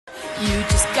You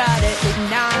just gotta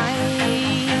ignite.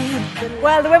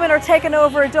 Well, the women are taking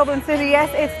over Dublin City. Yes,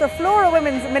 it's the Flora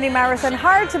Women's Mini Marathon.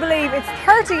 Hard to believe it's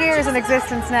 30 years in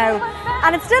existence now.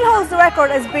 And it still holds the record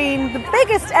as being the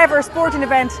biggest ever sporting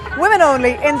event, women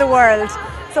only, in the world.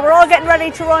 So we're all getting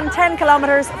ready to run 10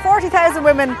 kilometres, 40,000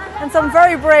 women and some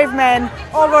very brave men,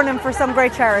 all running for some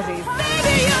great charities.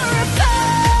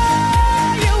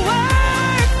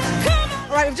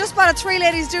 Right, we've just spotted 3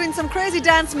 ladies doing some crazy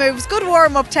dance moves. Good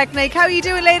warm-up technique. How are you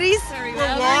doing, ladies? Very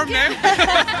well. We're warm now.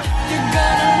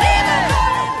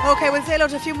 Okay, we'll say hello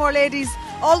to a few more ladies.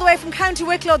 All the way from County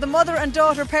Wicklow, the mother and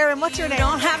daughter pairing. What's your name? You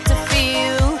don't have to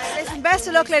feel. Listen, best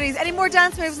of luck, ladies. Any more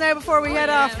dance moves now before we head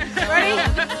off? Ready?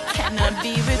 Cannot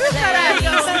be replaced.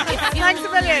 Thanks a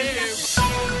million.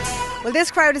 Well,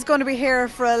 this crowd is going to be here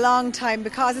for a long time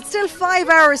because it's still 5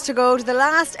 hours to go to the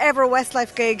last ever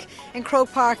Westlife gig in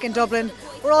Croke Park in Dublin.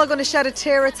 We're all going to shed a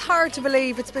tear. It's hard to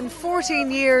believe. It's been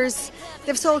 14 years.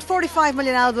 They've sold 45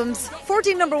 million albums,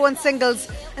 14 #1 singles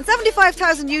and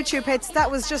 75,000 YouTube hits.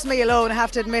 That was just me alone, I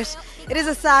have to admit. It is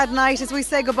a sad night as we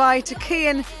say goodbye to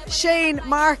Cian, Shane,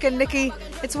 Mark and Nikki.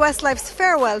 It's Westlife's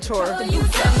farewell tour.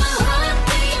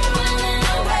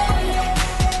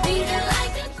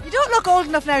 You don't look old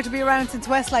enough now to be around since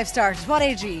Westlife started. What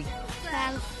age are you?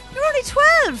 12. You're only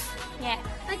 12? Yeah.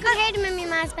 I could hear them in my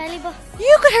ma's belly button.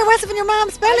 You could hear Westlife in your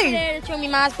mum's I belly? could hear it through my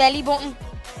ma's belly button.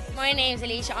 My name's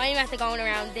Alicia. I'm after going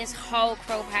around this whole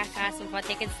Croke Park asking for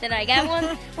tickets. Did I get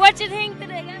one? What do you think?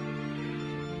 Did I get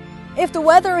one? If the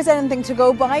weather is anything to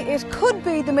go by, it could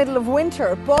be the middle of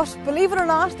winter, but believe it or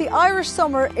not, the Irish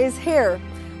summer is here.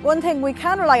 One thing we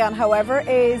can rely on, however,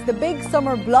 is the big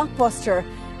summer blockbuster.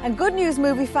 And good news,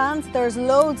 movie fans, there's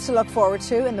loads to look forward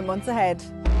to in the months ahead.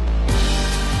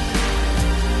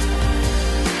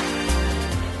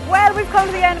 Well, we've come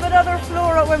to the end of another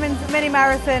Flora Women's Mini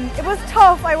Marathon. It was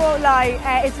tough, I won't lie.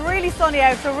 It's really sunny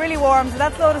out, so really warm, so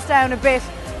that slowed us down a bit.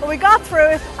 But we got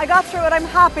through it. I got through it. I'm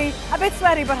happy. A bit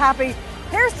sweaty, but happy.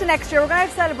 Here's to next year. We're going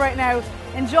to celebrate now.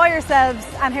 Enjoy yourselves.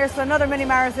 And here's to another mini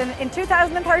marathon in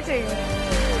 2013.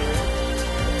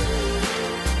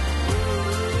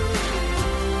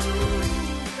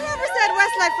 Whoever said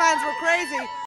Westlife fans were crazy?